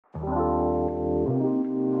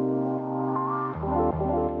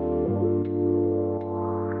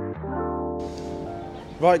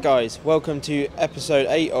Right guys, welcome to episode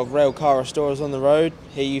 8 of Railcar Restorers on the Road.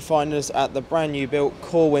 Here you find us at the brand new built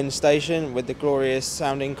Corwin station with the glorious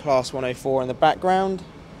sounding Class 104 in the background.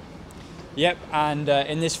 Yep, and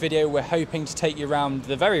in this video we're hoping to take you around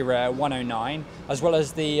the very rare 109 as well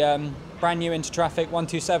as the brand new Intertraffic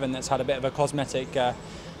 127 that's had a bit of a cosmetic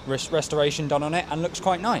restoration done on it and looks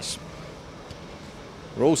quite nice.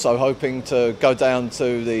 We're also hoping to go down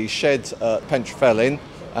to the shed at Pentrefellin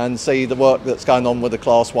and see the work that's going on with the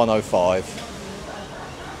Class 105.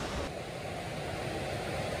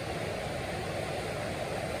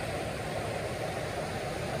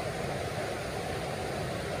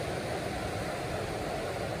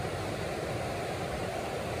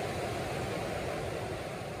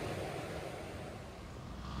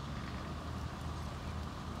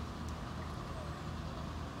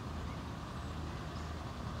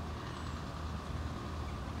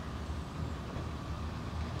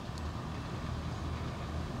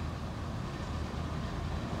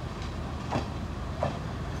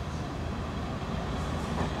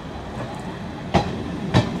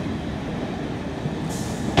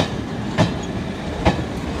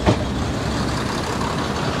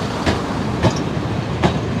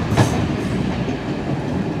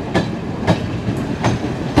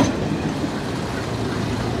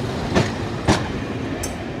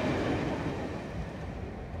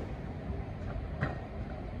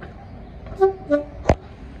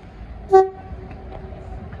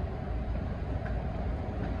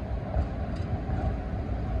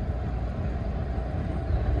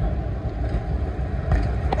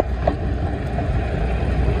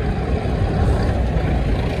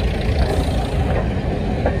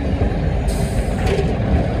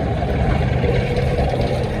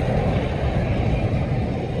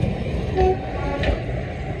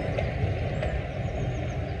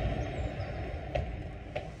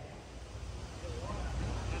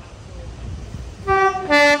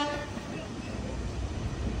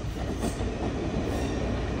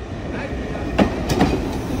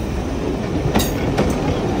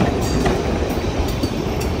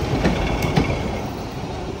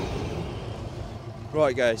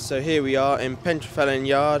 Right guys, so here we are in Pentrefellin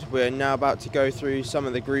Yard. We're now about to go through some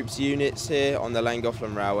of the group's units here on the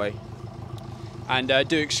Llangollen Railway. And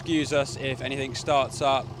do excuse us if anything starts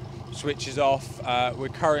up, switches off. We're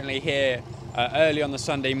currently here early on the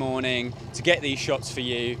Sunday morning to get these shots for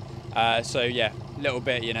you. So yeah, a little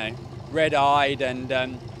bit, red-eyed,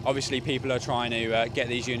 and obviously people are trying to get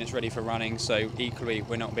these units ready for running, so equally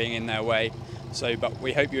we're not being in their way. But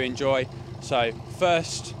we hope you enjoy. So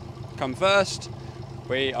first come first,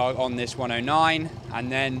 we are on this 109,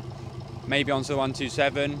 and then maybe onto the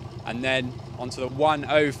 127, and then onto the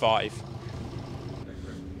 105.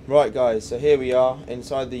 Right guys, so here we are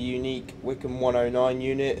inside the unique Wickham 109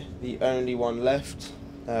 unit. The only one left.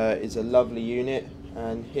 Is a lovely unit,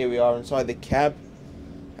 and here we are inside the cab.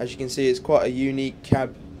 As you can see, it's quite a unique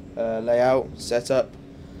cab layout setup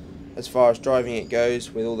as far as driving it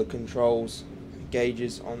goes, with all the controls,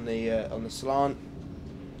 gauges on the slant.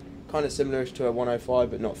 Kind of similar to a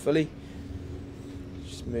 105 but not fully.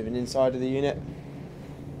 Just moving inside of the unit.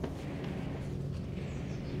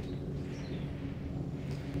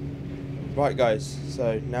 Right guys,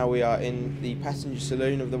 so now we are in the passenger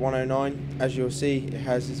saloon of the 109. As you'll see, it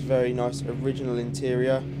has this very nice original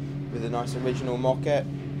interior with a nice original moquette.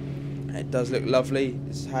 It does look lovely.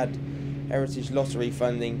 It's had Heritage Lottery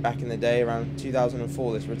funding back in the day, around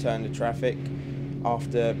 2004 this returned to traffic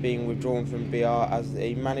after being withdrawn from BR as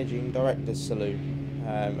a managing director's saloon,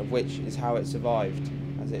 of which is how it survived,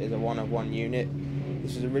 as it is a one-of-one unit.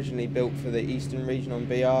 This was originally built for the eastern region on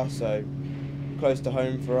BR, so close to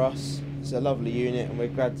home for us. It's a lovely unit and we're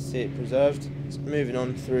glad to see it preserved. Moving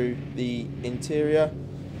on through the interior,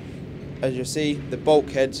 as you'll see, the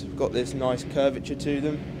bulkheads have got this nice curvature to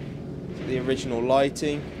them. The original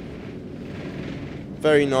lighting,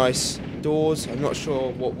 very nice doors. I'm not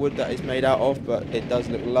sure what wood that is made out of, but it does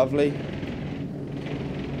look lovely.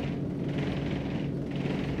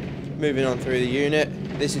 Moving on through the unit,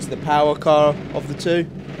 this is the power car of the two,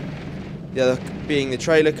 the other being the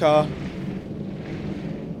trailer car.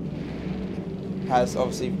 Has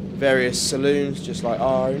obviously various saloons, just like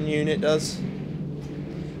our own unit does.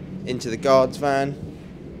 Into the guards van,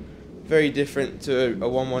 very different to a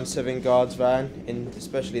 117 guards van, in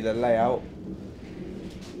especially the layout,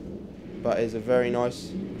 but is a very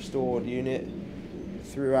nice restored unit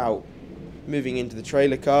throughout. Moving into the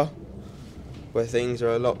trailer car, where things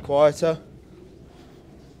are a lot quieter.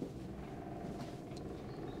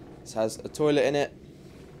 This has a toilet in it.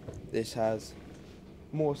 This has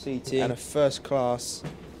more seating and a first class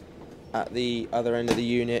at the other end of the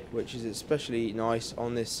unit, which is especially nice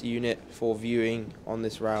on this unit for viewing on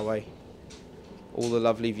this railway. All the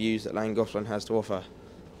lovely views that Llangollen has to offer.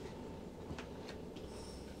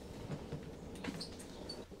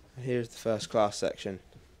 And here's the first class section.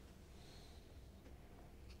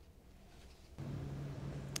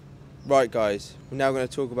 Right guys, we're now going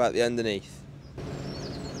to talk about the underneath.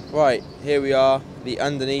 Right, here we are, the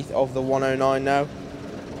underneath of the 109 now.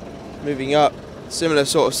 Moving up, similar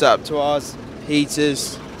sort of setup to ours,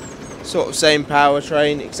 heaters, sort of same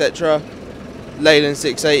powertrain, etc. Leyland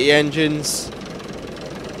 680 engines,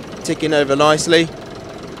 ticking over nicely.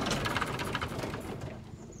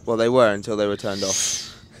 Well, they were until they were turned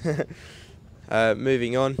off.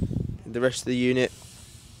 Moving on, the rest of the unit,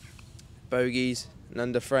 bogies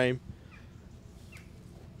and underframe.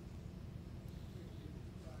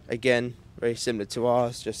 Again, very similar to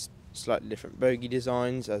ours, just slightly different bogie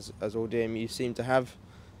designs, as all DMUs seem to have.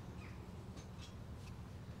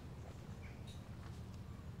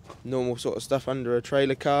 Normal sort of stuff under a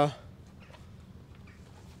trailer car,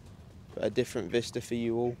 but a different vista for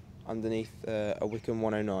you all underneath a Wickham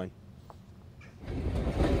 109.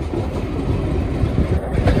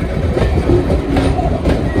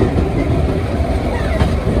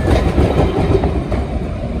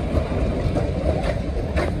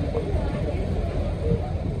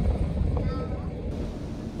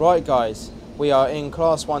 Right guys, we are in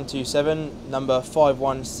class 127, number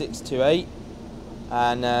 51628,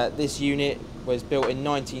 and this unit was built in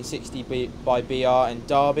 1960 by BR in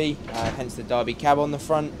Derby, hence the Derby cab on the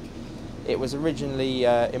front. It was originally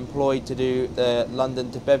employed to do the London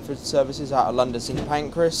to Bedford services out of London St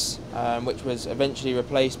Pancras, which was eventually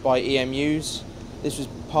replaced by EMUs. This was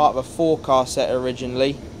part of a 4-car set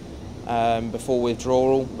originally, before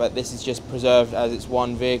withdrawal, but this is just preserved as its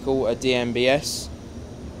one vehicle, a DMBS.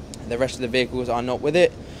 The rest of the vehicles are not with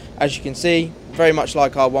it. As you can see, very much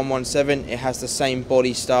like our 117, it has the same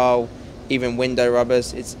body style, even window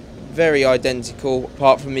rubbers. It's very identical,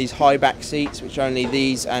 apart from these high back seats, which only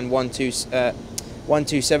these and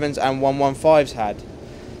 127s and 115s had.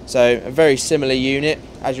 So a very similar unit.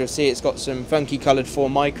 As you'll see, it's got some funky coloured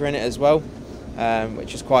Formica in it as well,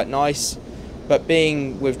 which is quite nice. But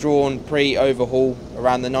being withdrawn pre-overhaul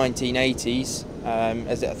around the 1980s,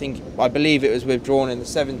 as I believe it was withdrawn in the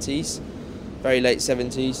 70s, very late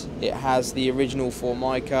 70s. It has the original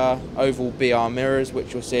Formica oval BR mirrors,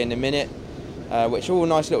 which you'll see in a minute, which are all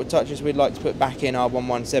nice little touches we'd like to put back in our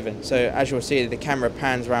 117. So as you'll see, the camera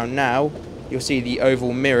pans around now, you'll see the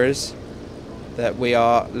oval mirrors that we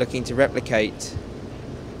are looking to replicate.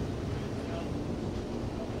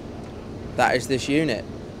 That is this unit.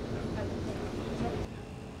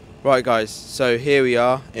 Right guys, so here we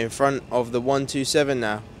are in front of the 127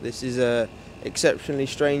 now. This is a exceptionally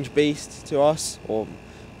strange beast to us, or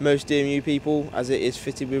most DMU people, as it is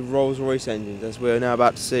fitted with Rolls-Royce engines, as we're now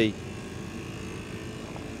about to see.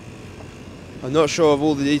 I'm not sure of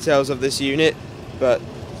all the details of this unit, but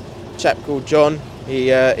a chap called John,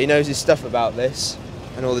 he knows his stuff about this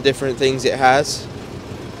and all the different things it has.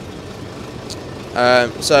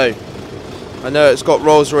 So I know it's got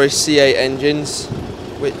Rolls-Royce C8 engines,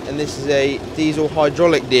 and this is a diesel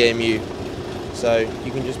hydraulic DMU, so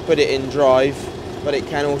you can just put it in drive, but it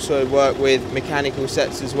can also work with mechanical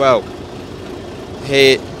sets as well.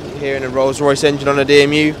 Here in a Rolls-Royce engine on a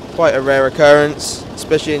DMU, quite a rare occurrence,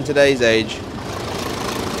 especially in today's age.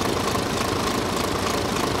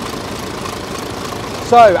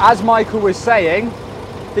 So, as Michael was saying,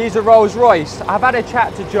 these are Rolls-Royce. I've had a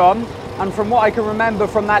chat to John, and from what I can remember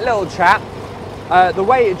from that little chat, the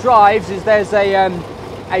way it drives is there's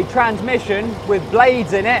a transmission with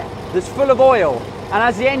blades in it that's full of oil, and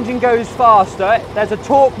as the engine goes faster, there's a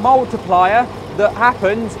torque multiplier that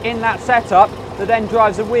happens in that setup that then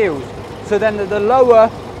drives the wheels. So then the lower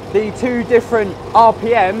the two different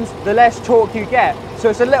RPMs, the less torque you get. So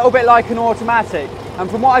it's a little bit like an automatic, and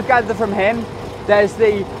from what I've gathered from him, there's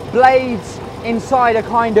the blades inside a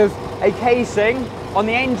kind of a casing on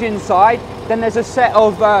the engine side, then there's a set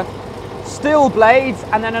of steel blades,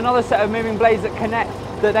 and then another set of moving blades that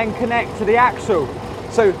then connect to the axle.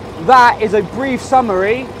 So that is a brief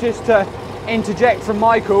summary, just to interject from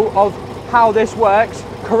Michael, of how this works.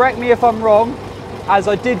 Correct me if I'm wrong, as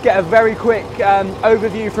I did get a very quick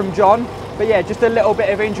overview from John, but yeah, just a little bit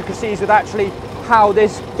of intricacies with actually how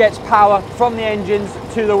this gets power from the engines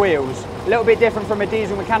to the wheels. A little bit different from a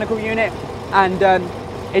diesel mechanical unit, and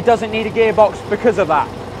it doesn't need a gearbox because of that.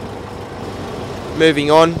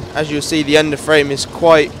 Moving on, as you'll see, the underframe is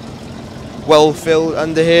quite well filled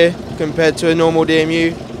under here compared to a normal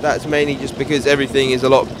DMU. That's mainly just because everything is a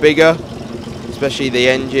lot bigger, especially the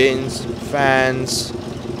engines, fans,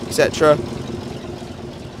 etc.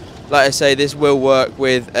 Like I say, this will work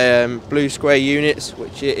with blue square units,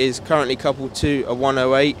 which it is currently coupled to a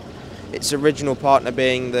 108. Its original partner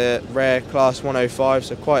being the rare class 105,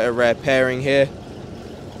 so quite a rare pairing here.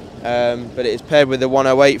 But it is paired with the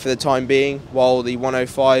 108 for the time being, while the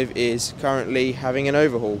 105 is currently having an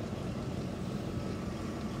overhaul.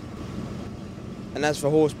 And as for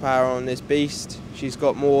horsepower on this beast, she's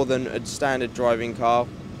got more than a standard driving car,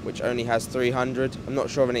 which only has 300. I'm not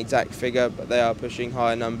sure of an exact figure, but they are pushing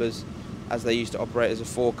higher numbers as they used to operate as a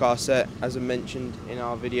 4-car set, as I mentioned in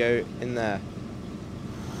our video in there.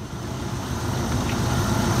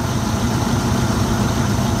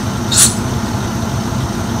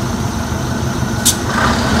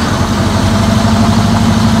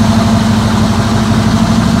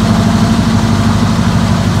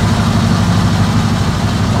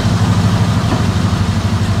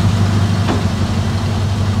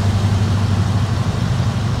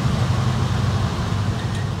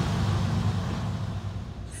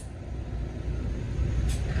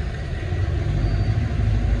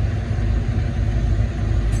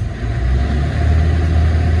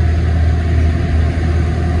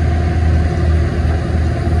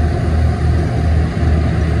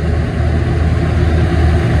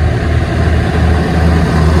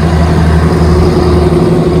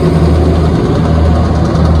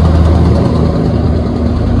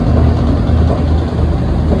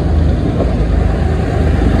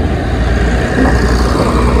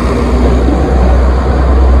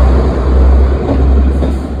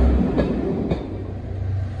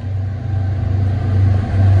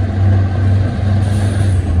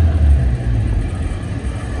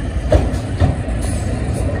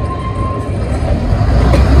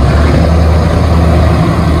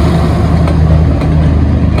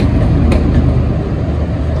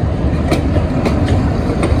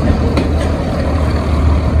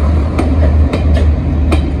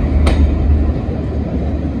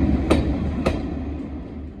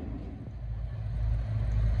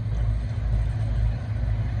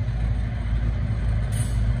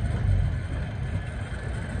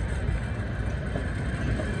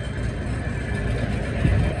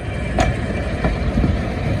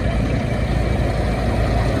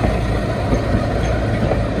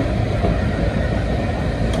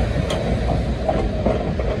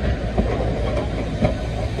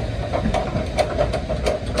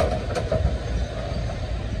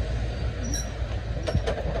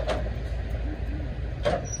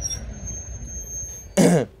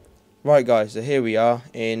 Right guys, so here we are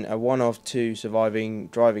in one of two surviving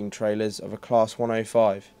driving trailers of a class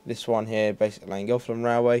 105. This one here based at Llangollen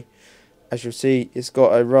Railway. As you'll see, it's got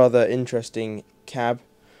a rather interesting cab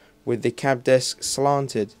with the cab desk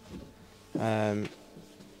slanted at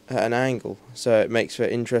an angle, so it makes for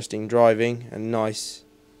interesting driving and nice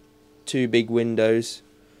two big windows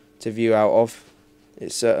to view out of.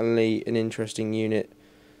 It's certainly an interesting unit.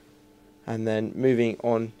 And then moving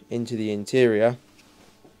on into the interior,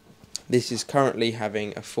 this is currently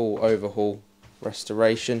having a full overhaul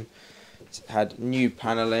restoration. It's had new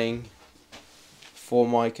panelling,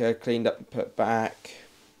 Formica cleaned up and put back.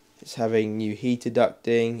 It's having new heater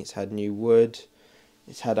ducting, it's had new wood,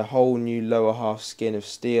 it's had a whole new lower half skin of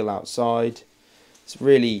steel outside. It's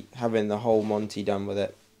really having the whole Monty done with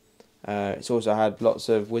it. It's also had lots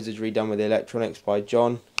of wizardry done with the electronics by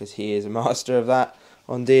John, because he is a master of that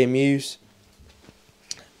on DMUs.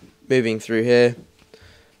 Moving through here,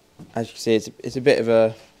 as you can see, it's a bit of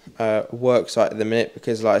a work site at the minute,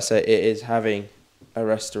 because like I say, it is having a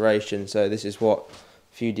restoration. So this is what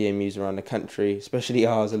a few DMUs around the country, especially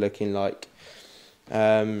ours, are looking like.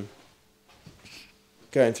 Going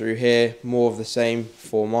through here, more of the same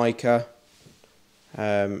Formica,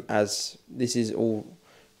 as this is all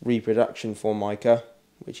reproduction Formica,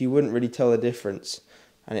 which you wouldn't really tell the difference,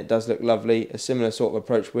 and it does look lovely. A similar sort of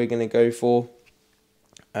approach we're going to go for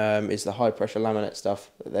is the high pressure laminate stuff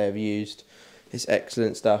that they have used. It's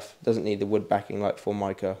excellent stuff, doesn't need the wood backing like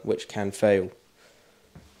Formica, which can fail.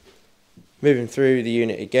 Moving through the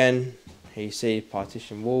unit again, here you see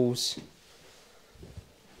partition walls.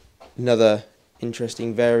 Another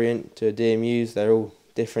interesting variant to DMUs, they're all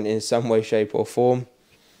different in some way, shape or form.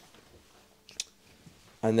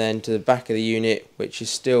 And then to the back of the unit, which is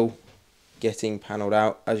still getting panelled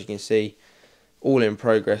out, as you can see, all in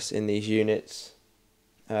progress in these units.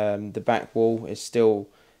 The back wall is still,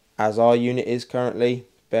 as our unit is currently,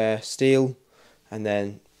 bare steel, and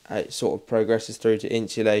then it sort of progresses through to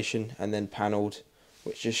insulation and then panelled,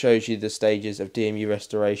 which just shows you the stages of DMU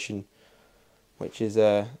restoration, which is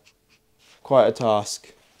quite a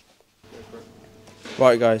task.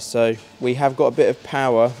 Right guys, so we have got a bit of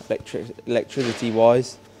power electricity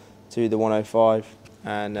wise to the 105,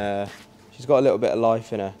 and she's got a little bit of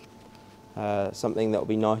life in her. Something that will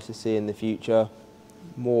be nice to see in the future.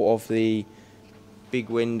 More of the big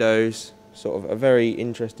windows, sort of a very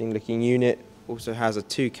interesting looking unit. Also has a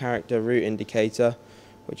 2-character route indicator,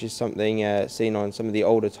 which is something seen on some of the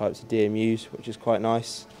older types of DMUs, which is quite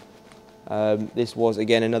nice. This was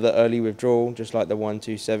again another early withdrawal, just like the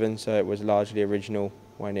 127, so it was largely original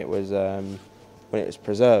when it was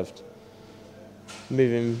preserved.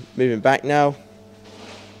 Moving back now,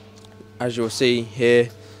 as you'll see here,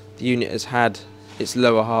 the unit has had its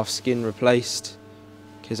lower half skin replaced,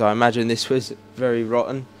 because I imagine this was very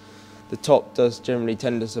rotten. The top does generally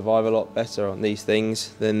tend to survive a lot better on these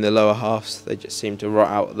things than the lower halves. They just seem to rot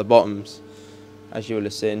out at the bottoms. As you'll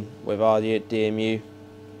have seen with our DMU,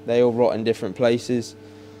 they all rot in different places.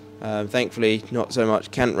 Thankfully, not so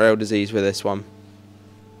much cant rail disease with this one.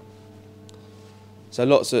 So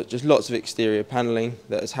lots of exterior panelling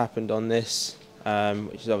that has happened on this,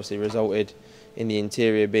 which has obviously resulted in the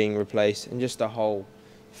interior being replaced and just a whole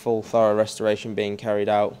full thorough restoration being carried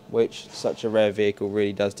out, which such a rare vehicle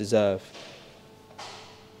really does deserve.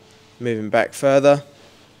 Moving back further,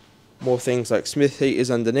 more things like smith heaters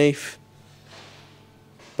underneath,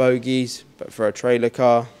 bogies, but for a trailer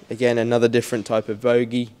car, again another different type of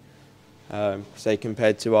bogie, say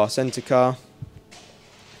compared to our centre car,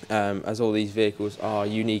 as all these vehicles are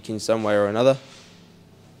unique in some way or another.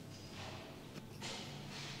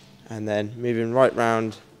 And then moving right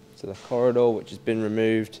round to the corridor, which has been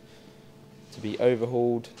removed to be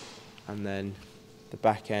overhauled, and then the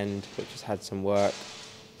back end, which has had some work,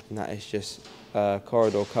 and that is just a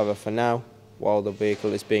corridor cover for now while the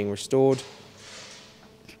vehicle is being restored.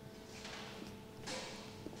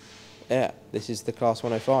 Yeah, this is the Class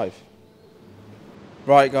 105.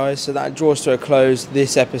 Right guys, so that draws to a close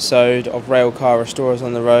this episode of Railcar Restorers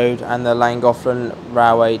on the Road and the Llangollen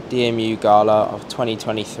Railway DMU Gala of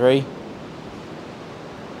 2023.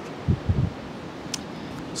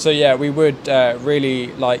 So yeah, we would really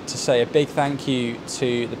like to say a big thank you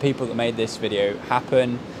to the people that made this video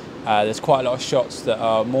happen. There's quite a lot of shots that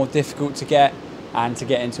are more difficult to get and to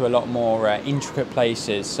get into a lot more intricate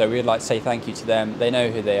places, so we'd like to say thank you to them. They know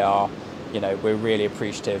who they are. You know, we're really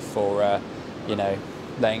appreciative for you know,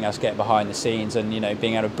 letting us get behind the scenes and, you know,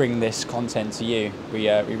 being able to bring this content to you. We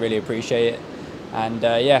really appreciate it. And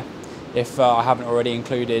yeah, if I haven't already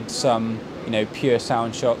included some, you know, pure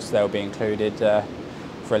sound shots, they'll be included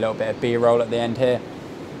for a little bit of B-roll at the end here.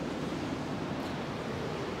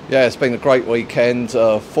 Yeah, it's been a great weekend.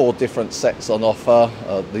 4 different sets on offer.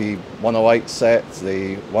 The 108 set,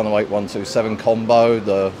 the 108 127 combo,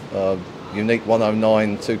 the unique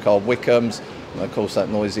 109 2-car Wickhams, and of course that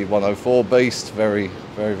noisy 104 beast. Very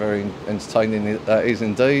entertaining that is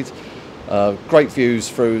indeed. Great views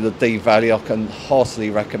through the D Valley. I can heartily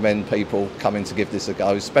recommend people coming to give this a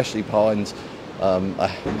go, especially behind a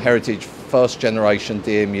heritage first generation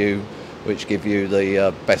DMU, which give you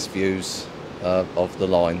the best views of the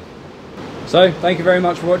line. So thank you very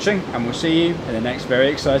much for watching, and we'll see you in the next very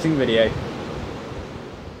exciting video.